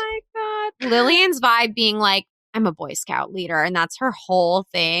my God. Lillian's vibe being like, I'm a Boy Scout leader, and that's her whole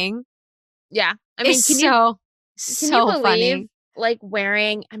thing. Yeah. I mean, Can you believe, funny. Like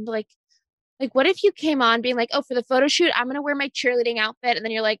wearing, I'm like, what if you came on being like, oh, for the photo shoot, I'm going to wear my cheerleading outfit. And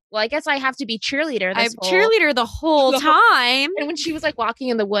then you're like, well, I guess I have to be cheerleader. I'm cheerleader the whole time. And when she was like walking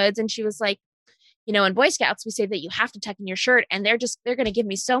in the woods and she was like, in Boy Scouts, we say that you have to tuck in your shirt, and they're going to give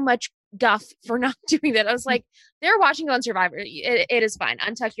me so much guff for not doing that. I was like, they're watching you on Survivor. It is fine.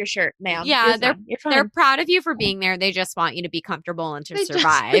 Untuck your shirt, ma'am. Yeah, You're fine. They're proud of you for being there. They just want you to be comfortable and to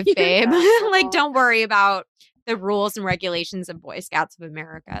survive, babe. Like, don't worry about the rules and regulations of Boy Scouts of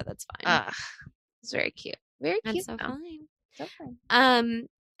America. That's fine. It's very cute. Very cute. That's so fine. So fun.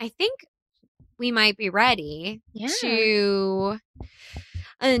 I think we might be ready to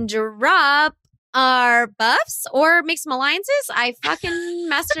drop our buffs or make some alliances. I fucking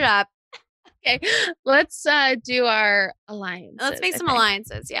messed it up. Okay, let's do our alliances. Let's make some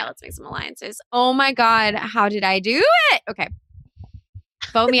alliances. Yeah, let's make some alliances. Oh my God, how did I do it? Okay.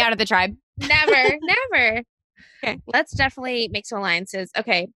 Vote me out of the tribe. Never. Okay. Let's definitely make some alliances.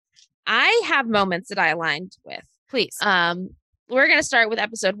 Okay. I have moments that I aligned with. Please. We're going to start with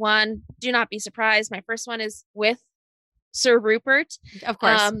episode 1. Do not be surprised. My first one is with Sir Rupert. Of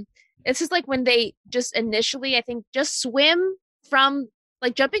course. This is like when they just initially, I think, just swim from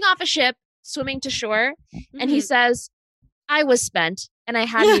like jumping off a ship, swimming to shore. Mm-hmm. And he says, I was spent and I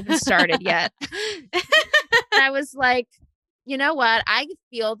hadn't even started yet. And I was like, you know what? I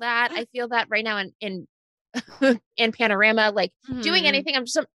feel that. I feel that right now in Panorama, like doing anything. I'm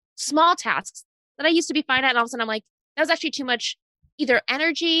just some small tasks that I used to be fine at. And all of a sudden I'm like, that was actually too much either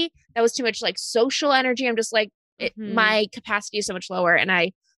energy. That was too much like social energy. I'm just like, my capacity is so much lower. And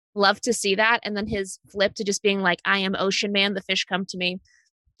I love to see that. And then his flip to just being like, I am ocean man. The fish come to me.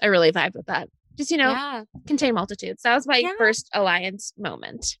 I really vibe with that. Just, contain multitudes. That was my first alliance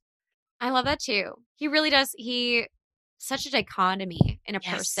moment. I love that too. He really does. Such a dichotomy in a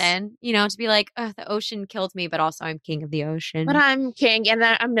person, to be like, oh, the ocean killed me, but also I'm king of the ocean. But I'm king, and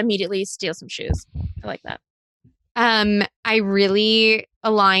then I'm immediately steal some shoes. I like that. I really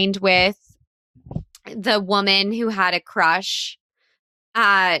aligned with the woman who had a crush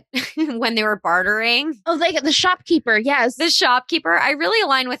when they were bartering. Oh, like the shopkeeper. Yes. The shopkeeper. I really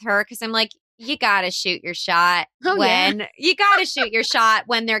align with her because I'm like, you gotta shoot your shot you gotta shoot your shot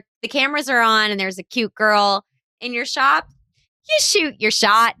when the cameras are on and there's a cute girl in your shop. You shoot your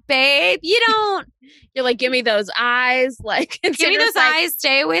shot, babe. You don't. You're like, give me those eyes. Like, Give me those eyes.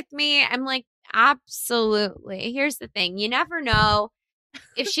 Stay with me. I'm like, absolutely. Here's the thing. You never know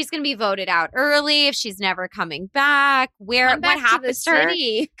if she's going to be voted out early, if she's never coming back, what happens to her.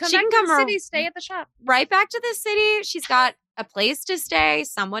 Come back to the city, stay at the shop. Right back to the city. She's got a place to stay,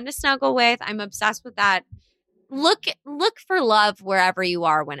 someone to snuggle with. I'm obsessed with that. Look for love wherever you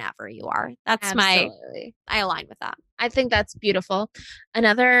are, whenever you are. That's I align with that. I think that's beautiful.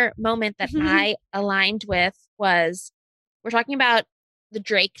 Another moment that I aligned with was, we're talking about the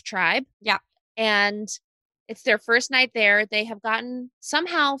Drake tribe. Yeah. And it's their first night there. They have gotten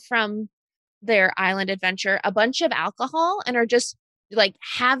somehow from their island adventure a bunch of alcohol and are just like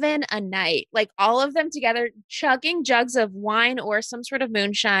having a night, like all of them together, chugging jugs of wine or some sort of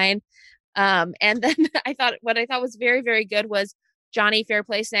moonshine. And then what I thought was very, very good was Johnny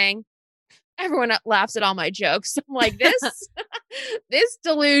Fairplay saying, everyone laughs at all my jokes. I'm like, this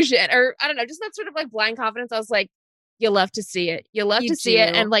delusion, or I don't know, just that sort of like blind confidence. I was like, you love to see it. You love to see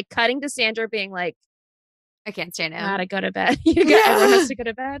it. And like cutting to Sandra being like, I can't stand it. Gotta go to bed. Everyone has to go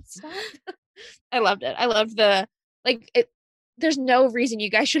to bed. Stop. I loved it. I loved there's no reason you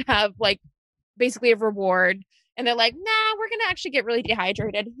guys should have like basically a reward. And they're like, nah, we're going to actually get really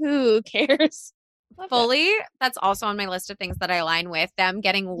dehydrated. Who cares? Fully. That's also on my list of things that I align with, them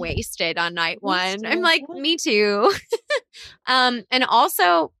getting wasted on night one. I'm like, me too. And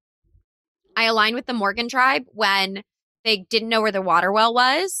also I align with the Morgan tribe when they didn't know where the water well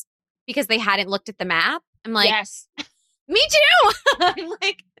was because they hadn't looked at the map. I'm like, yes, me too. I'm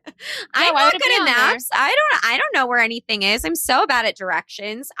like, I'm not good at maps. I don't know where anything is. I'm so bad at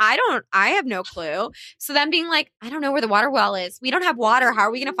directions. I have no clue. So them being like, I don't know where the water well is. We don't have water. How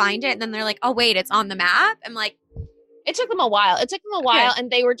are we going to find it? And then they're like, oh wait, it's on the map. I'm like, it took them a while. And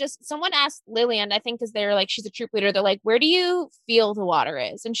they were someone asked Lillian, I think, because they're like, she's a troop leader. They're like, where do you feel the water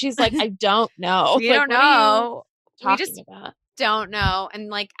is? And she's like, I don't know. We don't know. We just don't know. And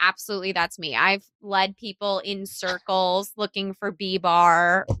like, absolutely, that's me. I've led people in circles looking for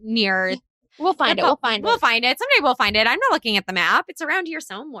B-bar near. We'll find it. We'll find it. Someday we'll find it. I'm not looking at the map. It's around here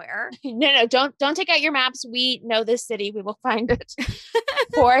somewhere. No, don't take out your maps. We know this city. We will find it.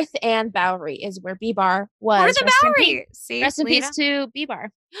 4th and Bowery is where B-bar was. Where's the Bowery? See, rest in peace to B-bar.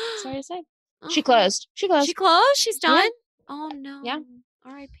 Sorry to say. She closed. She's She's done. Yeah. Oh no. Yeah.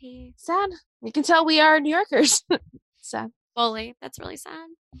 R.I.P. Sad. You can tell we are New Yorkers. Sad. Fully. That's really sad.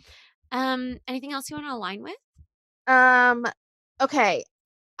 Anything else you want to align with? Okay.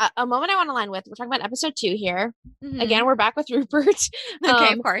 A moment I want to align with. We're talking about episode 2 here. Mm-hmm. Again, we're back with Rupert.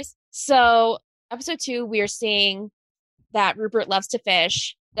 Okay, of course. So episode 2, we are seeing that Rupert loves to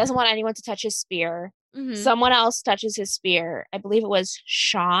fish, doesn't want anyone to touch his spear. Mm-hmm. Someone else touches his spear. I believe it was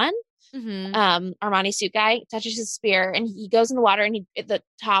Sean. Mm-hmm. Armani suit guy touches his spear and he goes in the water and the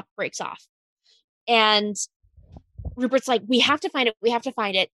top breaks off. And Rupert's like, we have to find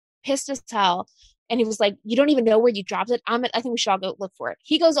it. Pissed as hell. And he was like, you don't even know where you dropped it. I think we should all go look for it.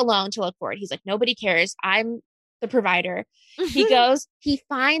 He goes alone to look for it. He's like, nobody cares. I'm the provider. He goes, he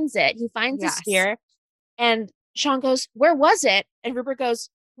finds it. He finds the spear. And Sean goes, where was it? And Rupert goes,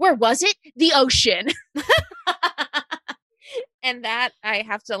 where was it? The ocean. And that I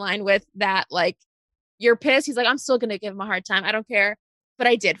have to align with that. Like, you're pissed. He's like, I'm still going to give him a hard time. I don't care. But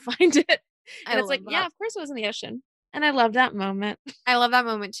I did find it. And it's like, yeah, of course it was in the ocean. And I love that moment. I love that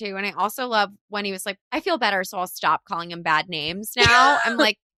moment too. And I also love when he was like, I feel better, so I'll stop calling him bad names now. I'm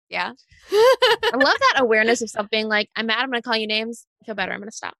like, yeah. I love that awareness of something like, I'm mad, I'm going to call you names. I feel better. I'm going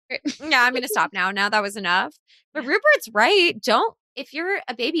to stop. Yeah, I'm going to stop now. Now that was enough. But Rupert's right. If you're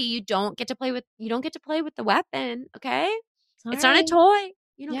a baby, you don't get to play with the weapon. Okay. It's not a toy.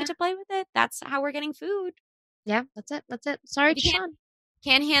 You don't get to play with it. That's how we're getting food. Yeah, that's it. Sorry, Sean.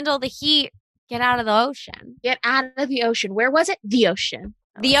 Can't handle the heat. Get out of the ocean. Get out of the ocean. Where was it? The ocean.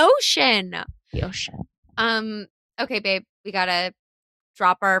 The ocean. The ocean. Okay, babe. We gotta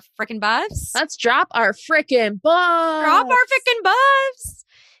drop our frickin' buffs. Let's drop our frickin' buffs. Drop our frickin' buffs.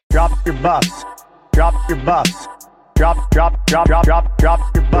 Drop your buffs. Drop your buffs.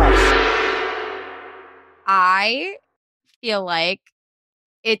 Drop your buffs. I feel like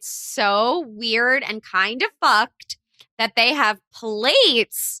it's so weird and kind of fucked that they have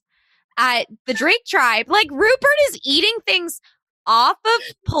plates at the Drake tribe. Like, Rupert is eating things off of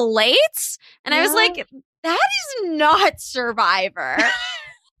plates. And I was like, That is not Survivor.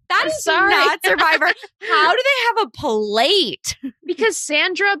 That I'm is sorry. not Survivor. How do they have a plate? Because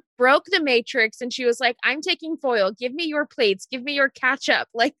Sandra broke the matrix and she was like, I'm taking foil. Give me your plates. Give me your ketchup.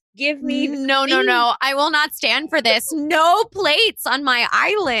 Like, give me. No. I will not stand for this. No plates on my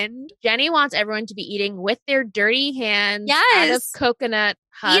island. Jenny wants everyone to be eating with their dirty hands out of Yes. coconut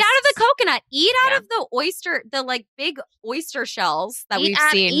husks. Eat out of the coconut. Eat out Yeah. of the oyster, the like big oyster shells that Eat we've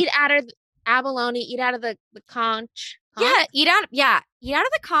out, seen. Eat out of abalone. Eat out of the conch. Yeah, eat out of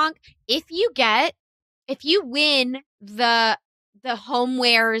the conch. If you win the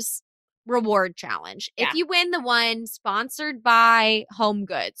homewares reward challenge, Yeah. if you win the one sponsored by Home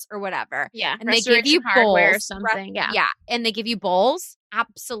Goods or whatever, Yeah. and they give you Restoration Hardware or bowls, something. Yeah. yeah, and they give you bowls,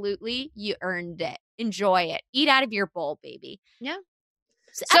 absolutely, you earned it. Enjoy it. Eat out of your bowl, baby. Yeah.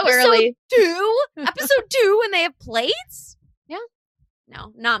 So early. episode 2, and they have plates. Yeah.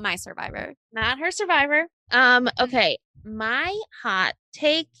 No, not my Survivor. Not her Survivor. Okay. My hot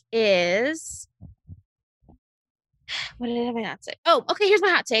take is what did I not say? Oh, okay. Here's my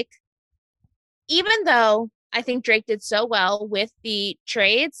hot take. Even though I think Drake did so well with the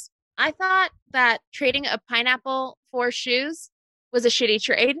trades, I thought that trading a pineapple for shoes was a shitty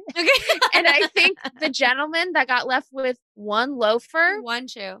trade. Okay, And I think the gentleman that got left with one loafer, one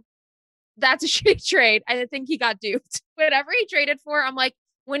shoe. that's a shitty trade. I think he got duped. Whatever he traded for, I'm like,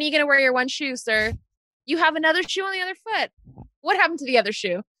 when are you going to wear your one shoe, sir? You have another shoe on the other foot. What happened to the other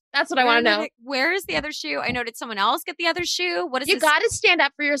shoe? That's what I want to know. Where is the other shoe? I know. Did someone else get the other shoe? What is You this? got to stand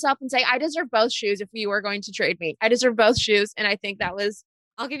up for yourself and say, I deserve both shoes if you were going to trade me. I deserve both shoes. And I think that was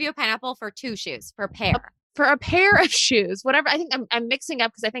I'll give you a pineapple for 2 shoes for a pair. for a pair of shoes. Whatever. I think I'm mixing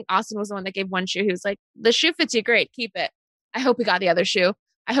up because I think Austin was the one that gave one shoe. He was like, the shoe fits you great. Keep it. I hope we got the other shoe.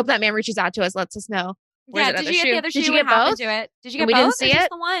 I hope that man reaches out to us, lets us know. Where's Yeah, that did other you get shoe? the other shoe? Did you What get happened both? to it? Did you And get we both? didn't see or just it?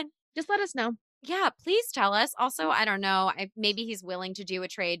 the one? Just let us know. Yeah, please tell us. Also, I don't know. Maybe he's willing to do a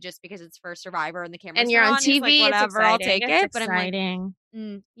trade just because it's for Survivor and the camera's And you're on on. He's TV. like, It's whatever, I'll exciting. take It's it. But I'm like, exciting.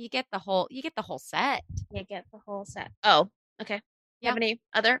 you get the whole set. You get the whole set. Oh, okay. You have Yeah. any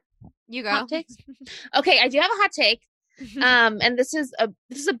other You go. hot takes? Okay, I do have a hot take. And this is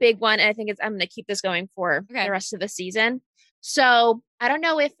a big one, and I think I'm going to keep this going for Okay. the rest of the season. So I don't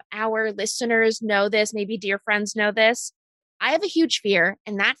know if our listeners know this. Maybe dear friends know this. I have a huge fear,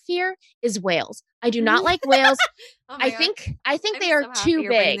 and that fear is whales. I do not like whales. Oh my I God. think I'm they are so happy too you're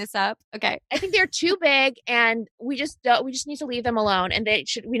bringing big. this up. Okay. I think they're too big, and we just need to leave them alone, and they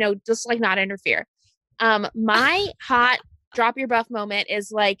should, just like not interfere. My hot drop your buff moment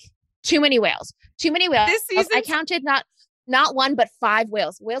is like too many whales. Too many whales. This I season's- counted not one but 5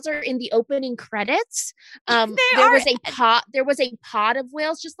 whales. Whales are in the opening credits. They There are- was a pod. There was a pod of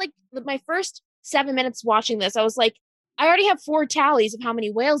whales. Just like my first 7 minutes watching this, I was like, I already have 4 tallies of how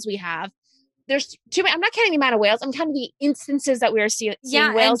many whales we have. There's too many. I'm not counting the amount of whales. I'm counting the instances that we are seeing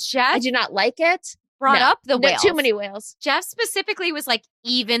Yeah, whales. and I Jeff do not like it. brought No. up the No, whales. too many whales. Jeff specifically was like,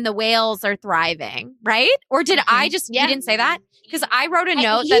 even the whales are thriving, right? Or did I just, Yeah. you didn't say that? Because I wrote a I-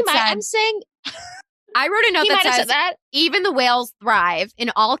 note he that might- said, I'm saying I wrote a note he that might have says, said that. even the whales thrive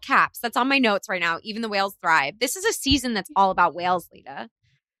in all caps. That's on my notes right now. Even the whales thrive. This is a season that's all about whales, Lita.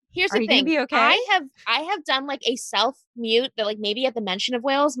 Here's Are the you gonna thing. be okay? I have done like a self mute that like maybe at the mention of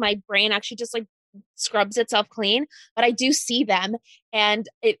whales, my brain actually just like scrubs itself clean, but I do see them, and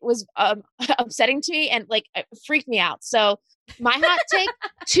it was upsetting to me and like it freaked me out. So my hot take: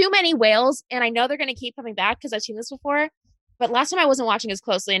 too many whales, and I know they're going to keep coming back because I've seen this before. But last time I wasn't watching as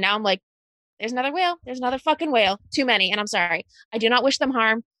closely, and now I'm like, there's another whale. There's another fucking whale. Too many, and I'm sorry. I do not wish them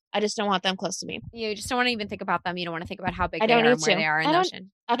harm. I just don't want them close to me. You just don't want to even think about them. You don't want to think about how big I they don't are need and where to. they are in I the don't-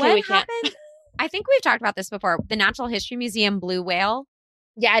 ocean. Okay, What we can't. happened? I think we've talked about this before. The Natural History Museum blue whale.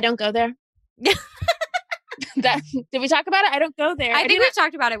 Yeah, I don't go there. Did we talk about it? I don't go there. I do think not- we've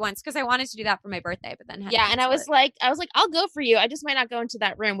talked about it once because I wanted to do that for my birthday, but then had to Yeah, and I cancel was it. like, I'll go for you. I just might not go into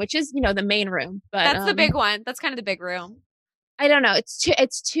that room, which is, the main room. But That's the big one. That's kind of the big room. I don't know.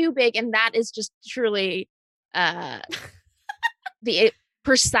 It's too big, and that is just truly the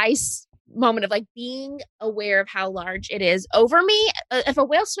precise moment of like being aware of how large it is over me. If a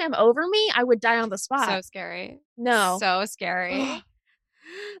whale swam over me, I would die on the spot. So scary. No. So scary.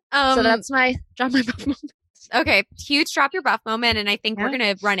 So that's my drop my buff moment. Okay, huge drop your buff moment, and I think we're Yeah.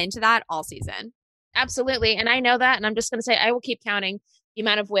 gonna run into that all season. Absolutely, and I know that, and I'm just gonna say I will keep counting the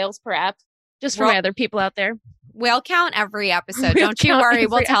amount of whales per ep, just for Well- my other people out there. Whale count every episode. Whale Don't you count worry.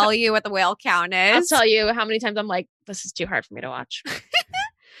 We'll every tell you what the whale count I'll is. tell you how many times I'm like, this is too hard for me to watch.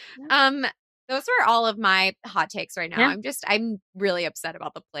 Those were all of my hot takes right now. Yeah. I'm really upset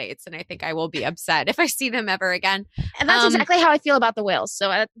about the plates, and I think I will be upset if I see them ever again. And that's Um, exactly how I feel about the whales. So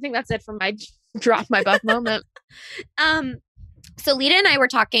I think that's it for my Drop my buff moment. So Lita and I were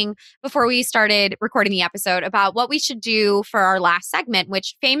talking before we started recording the episode about what we should do for our last segment,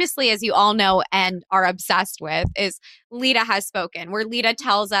 which famously, as you all know and are obsessed with, is Lita Has Spoken, where Lita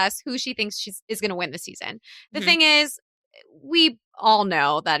tells us who she thinks is going to win the season. The thing is, we all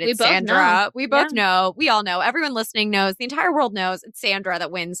know that it's Sandra. We both know. We all know. Everyone listening knows. The entire world knows it's Sandra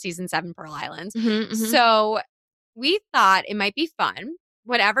that wins season 7 Pearl Islands. So we thought it might be fun,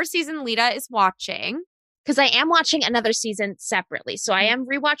 whatever season Lita is watching. Because I am watching another season separately. So I am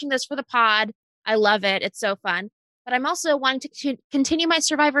rewatching this for the pod. I love it. It's so fun. But I'm also wanting to continue my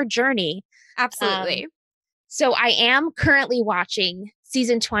Survivor journey. Absolutely. So I am currently watching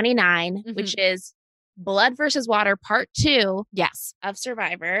season 29, which is Blood versus Water Part 2 of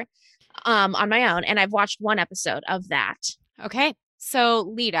Survivor on my own. And I've watched one episode of that. Okay. So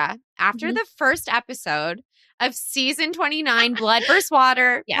Lita, after the first episode of season 29, Blood versus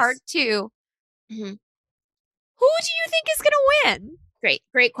Water Part 2, who do you think is going to win?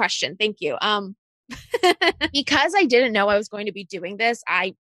 Great question. Thank you. Because I didn't know I was going to be doing this,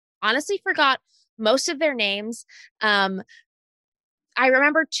 I honestly forgot most of their names. I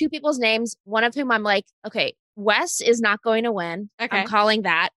remember 2 people's names, one of whom I'm like, okay, Wes is not going to win. Okay. I'm calling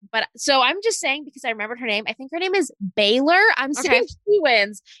that. But so I'm just saying because I remembered her name. I think her name is Baylor. I'm saying she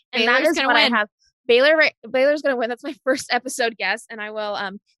wins. And Baylor's that is what win. I have. Baylor's going to win. That's my first episode guess. And I will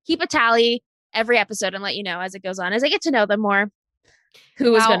keep a tally every episode and let you know as it goes on, as I get to know them more,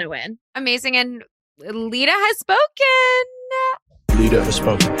 who is going to win. Amazing. And Lita has spoken. Lita has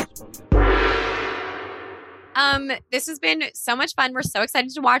spoken. This has been so much fun. We're so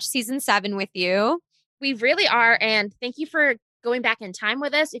excited to watch season 7 with you. We really are. And thank you for going back in time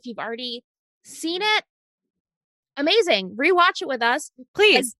with us. If you've already seen it, amazing. Rewatch it with us.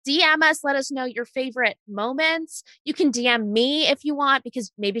 Please DM us. Let us know your favorite moments. You can DM me if you want,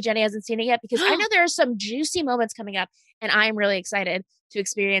 because maybe Jenny hasn't seen it yet, because I know there are some juicy moments coming up and I'm really excited to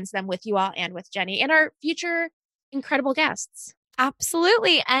experience them with you all and with Jenny and our future incredible guests.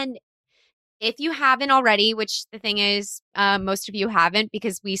 Absolutely. And if you haven't already, which the thing is, most of you haven't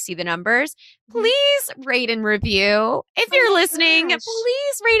because we see the numbers, please rate and review. If you're listening,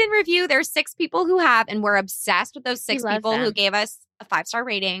 please rate and review. There's 6 people who have, and we're obsessed with those 6 people who gave us a 5-star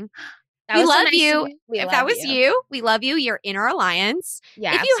rating. We love you. If that was you, we love you. You're in our alliance.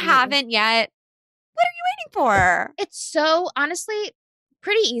 Yeah, if you haven't yet, what are you waiting for? It's so, honestly,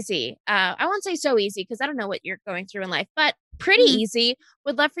 pretty easy. I won't say so easy because I don't know what you're going through in life, but pretty easy.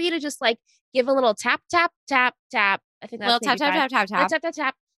 Would love for you to just give a little tap, tap, tap, tap. I think that's tap, tap, tap, tap, tap. Tap, tap,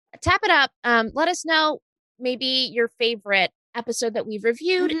 tap. Tap it up. Let us know maybe your favorite episode that we've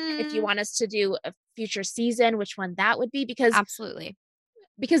reviewed. If you want us to do a future season, which one that would be, because absolutely.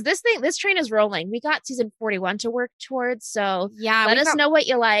 Because this train is rolling. We got season 41 to work towards. So let us know what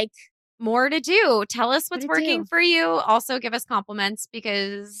you like. More to do. Tell us what's working for you. Also give us compliments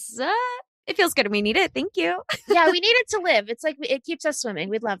because it feels good and we need it. Thank you. Yeah, we need it to live. It's like it keeps us swimming.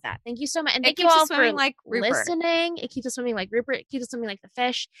 We'd love that. Thank you so much. And thank you all for listening. It keeps us swimming like Rupert. It keeps us swimming like the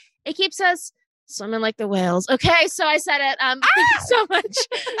fish. It keeps us swimming like the whales. Okay, so I said it. Thank you so much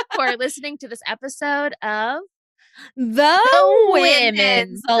for listening to this episode of The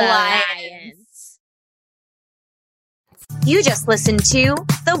Women's Alliance. You just listened to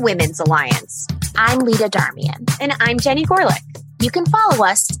The Women's Alliance. I'm Lita Darmian. And I'm Jenny Gorlick. You can follow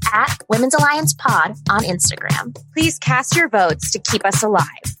us at Women's Alliance Pod on Instagram. Please cast your votes to keep us alive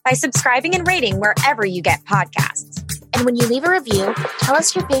by subscribing and rating wherever you get podcasts. And when you leave a review, tell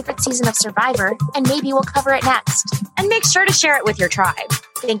us your favorite season of Survivor, and maybe we'll cover it next. And make sure to share it with your tribe.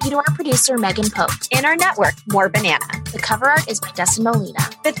 Thank you to our producer, Megan Pope. And our network, More Banana. The cover art is by Dustin Molina.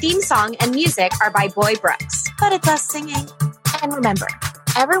 The theme song and music are by Boy Brooks. But it's us singing. And remember,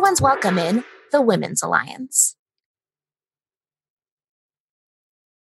 everyone's welcome in the Women's Alliance.